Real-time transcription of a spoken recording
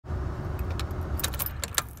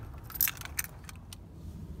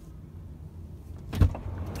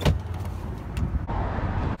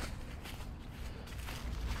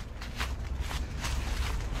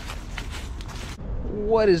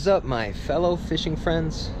What is up, my fellow fishing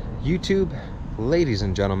friends, YouTube, ladies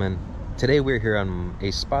and gentlemen? Today we're here on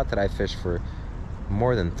a spot that I fished for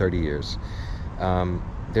more than 30 years.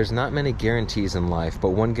 There's not many guarantees in life, but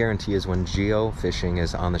one guarantee is when geofishing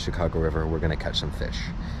is on the Chicago River, we're gonna catch some fish.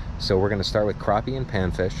 So we're gonna start with crappie and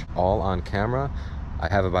panfish, all on camera. I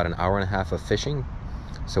have about an hour and a half of fishing,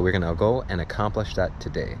 so we're gonna go and accomplish that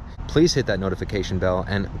today. Please hit that notification bell,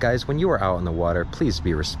 and guys, when you are out in the water, please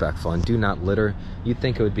be respectful and do not litter. You'd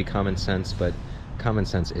think it would be common sense, but common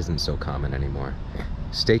sense isn't so common anymore.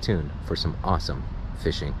 Stay tuned for some awesome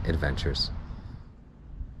fishing adventures.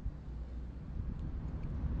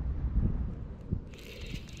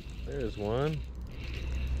 There's one.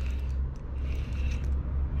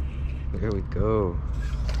 There we go.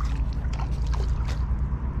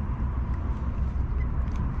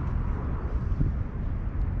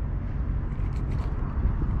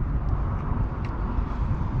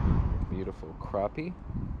 Beautiful crappie.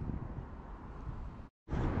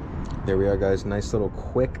 There we are, guys. Nice little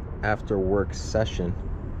quick after work session.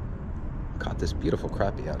 Caught this beautiful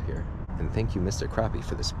crappie out here. And thank you, Mr. Crappie,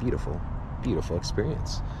 for this beautiful, beautiful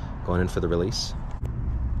experience. Going in for the release.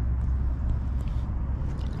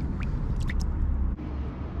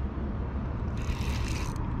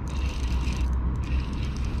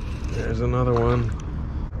 There's another one.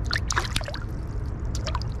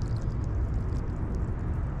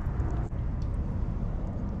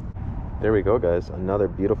 There we go, guys. Another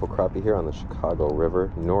beautiful crappie here on the Chicago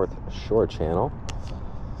River North Shore Channel.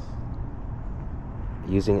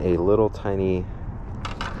 Using a little tiny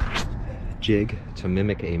jig to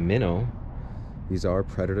mimic a minnow. These are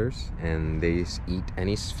predators and they eat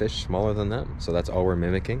any fish smaller than them, so that's all we're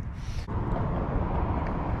mimicking.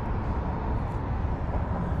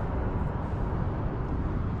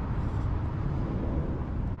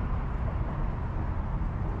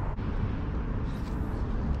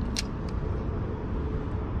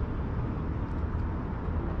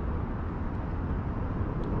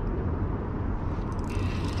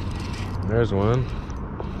 There's one.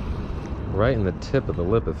 Right in the tip of the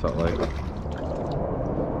lip, it felt like.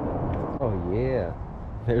 Oh yeah.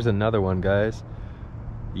 There's another one, guys.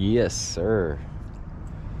 Yes, sir.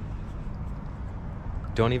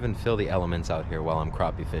 Don't even feel the elements out here while I'm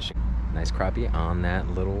crappie fishing. Nice crappie on that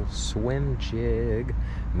little swim jig,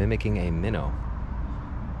 mimicking a minnow.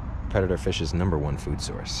 Predator fish's #1 food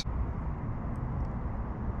source.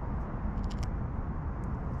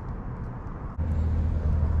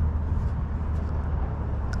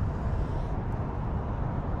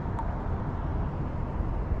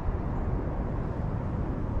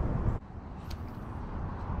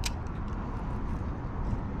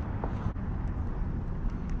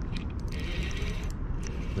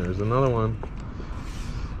 There's another one.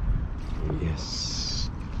 Yes.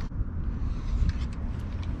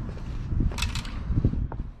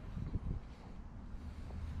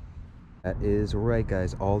 That is right,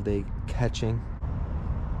 guys. All day catching.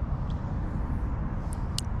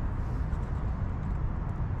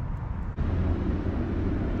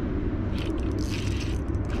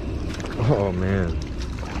 Oh man.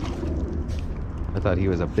 I thought he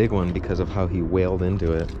was a big one because of how he wailed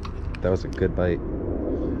into it. That was a good bite.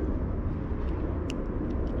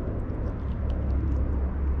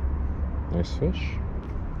 Nice fish.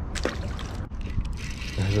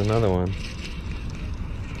 There's another one.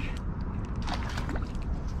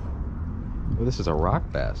 Oh, this is a rock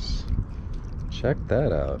bass. Check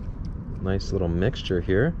that out. Nice little mixture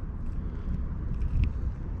here.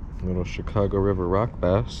 Little Chicago River rock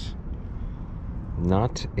bass.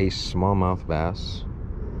 Not a smallmouth bass.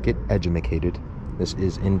 Get educated. This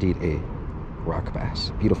is indeed a rock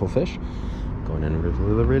bass. Beautiful fish. Going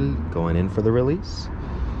in for the release.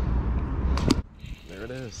 There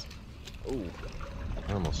it is. Oh,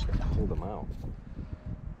 I almost pulled him out.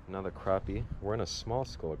 Another crappie. We're in a small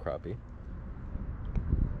school of crappie,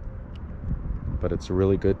 but it's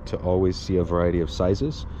really good to always see a variety of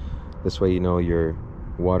sizes. This way you know your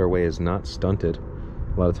waterway is not stunted.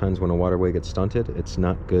 A lot of times when a waterway gets stunted, it's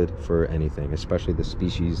not good for anything, especially the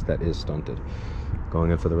species that is stunted. Going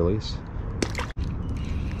in for the release.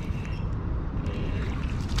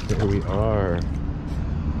 Here we are.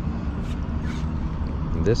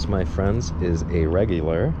 This, my friends, is a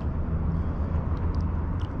regular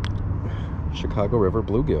Chicago River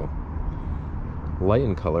bluegill. Light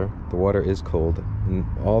in color. The water is cold.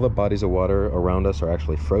 All the bodies of water around us are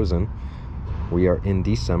actually frozen. We are in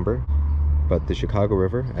December, but the Chicago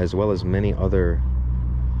River, as well as many other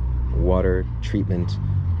water treatment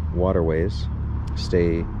waterways,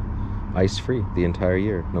 stay ice-free the entire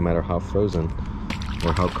year, no matter how frozen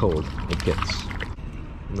or how cold it gets.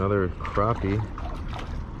 Another crappie.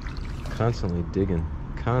 constantly digging,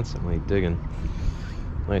 constantly digging.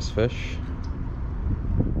 Nice fish.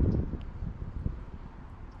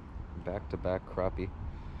 Back-to-back crappie.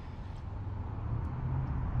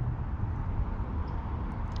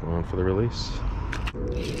 Going for the release.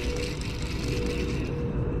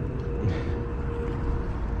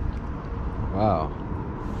 Wow.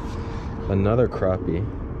 Another crappie.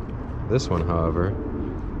 This one, however,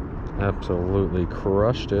 absolutely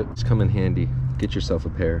crushed it. It's come in handy. Get yourself a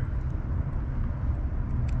pair.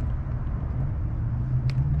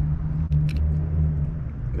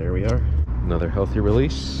 There we are. Another healthy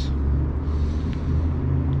release.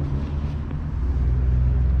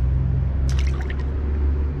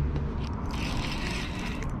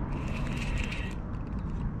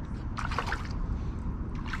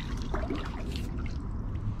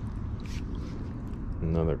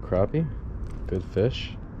 Another crappie. Good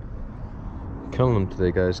fish. Killing them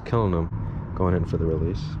today, guys. Killing them. Going in for the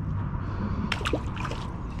release.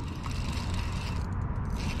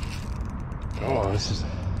 Oh, this is a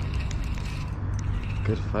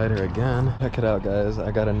good fighter again. Check it out, guys.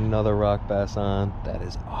 I got another rock bass on. That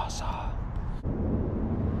is awesome.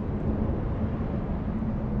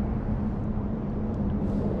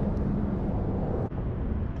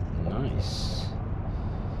 Nice.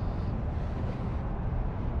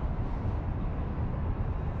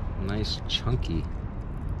 Nice chunky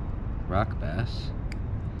rock bass.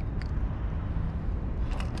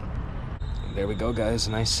 There we go, guys.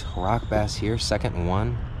 Nice rock bass here. Second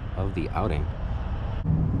one of the outing.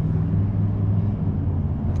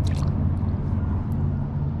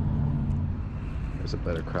 There's a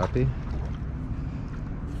better crappie.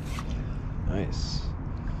 Nice.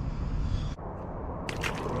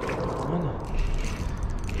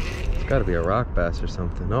 It's got to be a rock bass or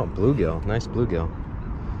something. Oh, bluegill. Nice bluegill.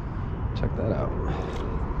 Check that out.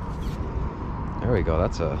 There we go.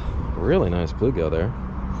 That's a really nice bluegill there.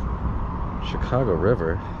 Chicago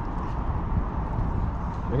River.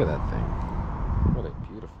 Look at that thing. What a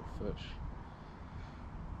beautiful fish.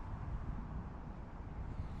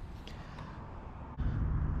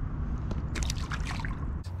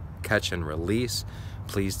 Catch and release.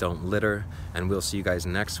 Please don't litter. And we'll see you guys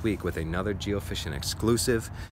next week with another geofishing exclusive.